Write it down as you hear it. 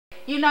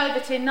you know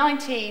that in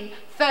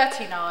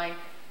 1939,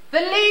 the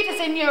leaders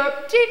in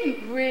Europe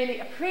didn't really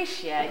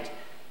appreciate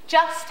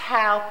just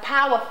how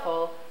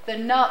powerful the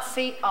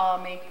Nazi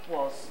army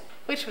was,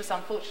 which was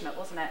unfortunate,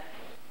 wasn't it?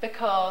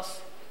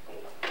 Because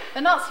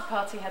the Nazi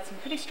Party had some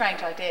pretty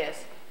strange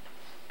ideas.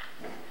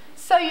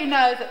 So you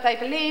know that they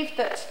believed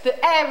that the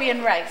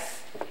Aryan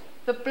race,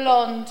 the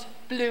blonde,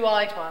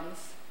 blue-eyed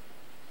ones,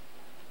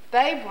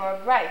 they were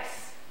a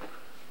race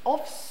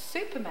of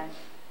supermen.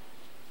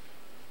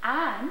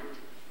 And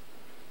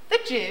the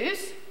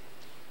Jews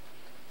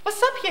were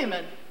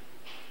subhuman.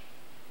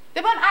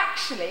 They weren't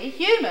actually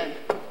human.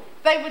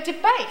 They were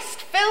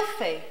debased,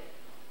 filthy.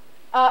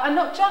 And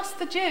not just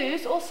the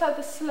Jews, also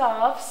the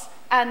Slavs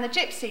and the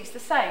Gypsies, the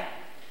same.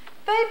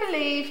 They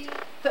believed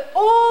that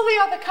all the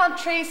other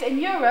countries in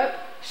Europe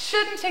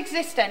shouldn't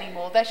exist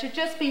anymore. There should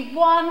just be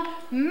one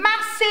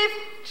massive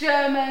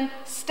German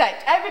state.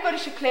 Everybody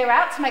should clear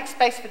out to make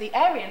space for the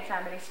Aryan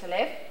families to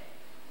live,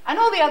 and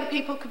all the other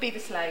people could be the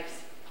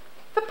slaves.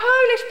 The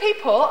Polish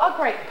people are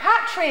great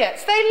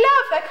patriots. They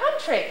love their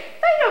country.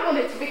 They don't want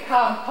it to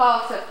become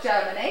part of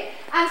Germany,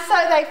 and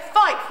so they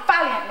fight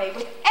valiantly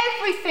with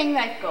everything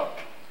they've got.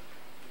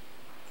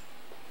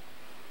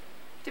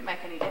 Didn't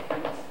make any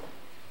difference.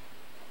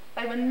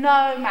 They were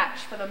no match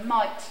for the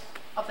might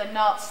of the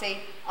Nazi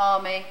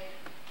army,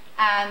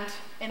 and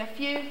in a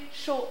few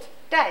short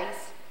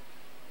days,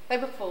 they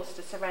were forced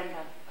to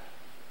surrender.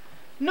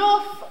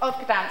 North of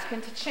Gdansk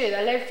in Tczew,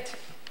 there lived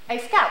a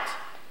scout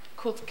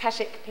called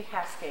Chace.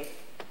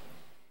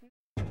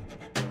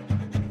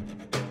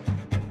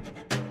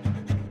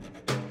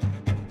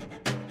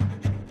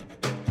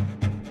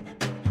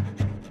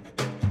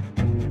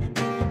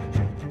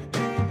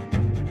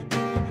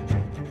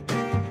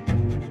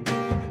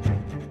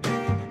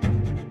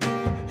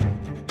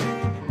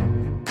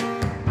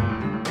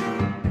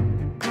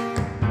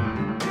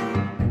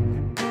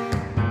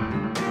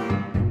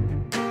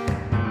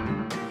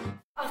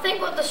 I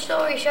think what the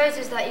story shows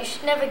is that you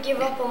should never give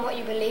up on what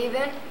you believe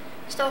in.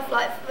 Stuff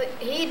like,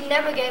 he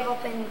never gave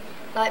up in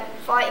like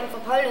fighting for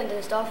Poland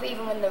and stuff,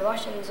 even when the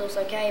Russians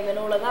also came and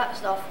all of that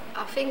stuff.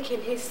 I think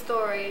in his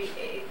story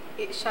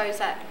it shows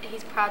that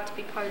he's proud to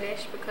be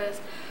Polish, because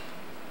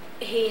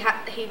he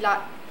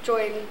like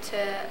joined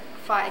to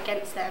fight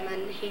against them,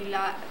 and he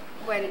like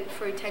went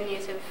through 10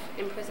 years of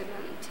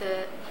imprisonment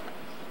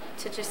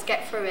to just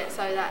get through it,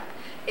 so that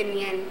in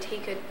the end he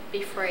could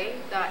be free.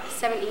 Like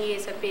 70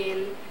 years of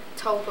being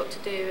told what to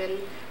do and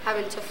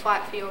having to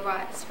fight for your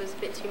rights was a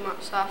bit too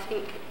much. So I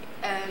think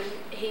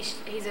he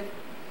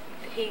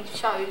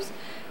shows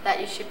that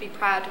you should be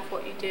proud of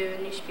what you do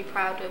and you should be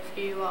proud of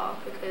who you are,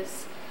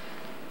 because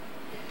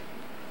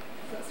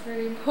that's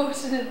really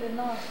important in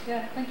life.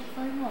 Yeah, thank you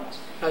very much.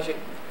 As you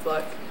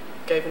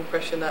gave an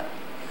impression that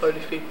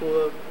Polish people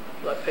were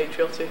like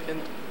patriotic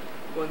and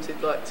wanted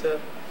to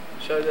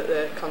show that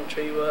their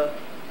country were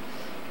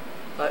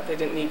they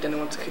didn't need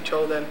anyone to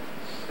control them,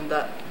 and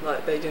that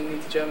they didn't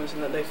need the Germans,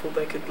 and that they thought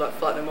they could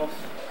fight them off.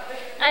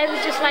 I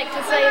would just like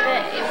to say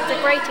that it was a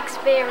great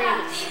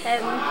experience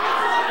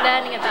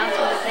learning about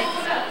all of this,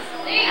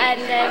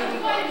 and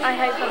I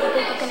hope other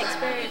people can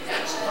experience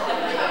it.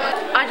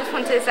 I just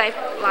wanted to say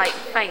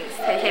thanks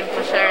to him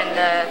for sharing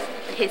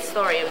his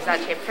story. It was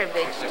actually a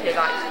privilege to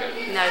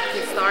know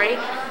his story,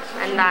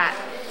 and that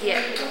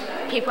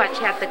people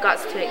actually had the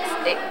guts to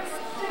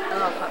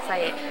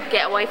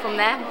get away from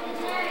there.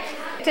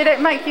 Did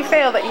it make you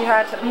feel that you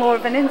had more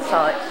of an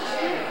insight?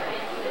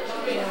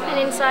 An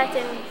insight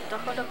in the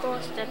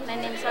Holocaust, and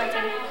an insight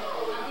in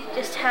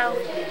just how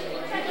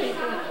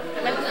people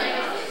remember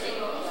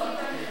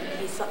things.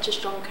 He's such a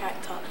strong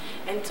character,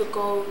 and to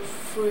go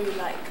through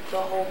the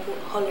whole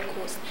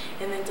Holocaust,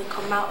 and then to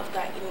come out of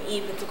that, and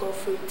even to go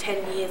through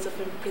 10 years of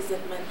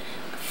imprisonment,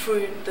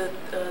 through the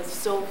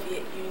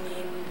Soviet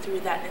Union,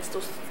 through that, and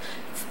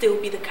still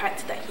be the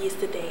character that he is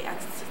today, and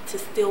to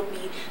still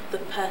be the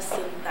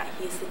person that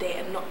he is today,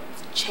 and not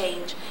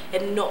change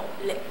and not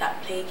let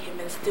that plague him,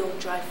 and still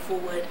drive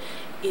forward,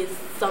 is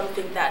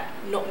something that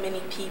not many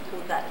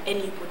people that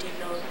anybody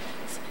knows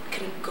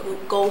can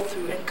go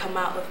through and come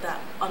out of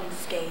that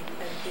unscathed.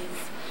 And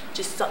he's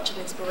just such an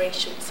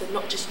inspiration to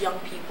not just young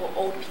people,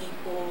 old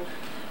people,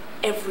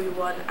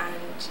 everyone, and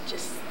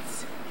just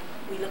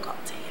we look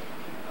up to him.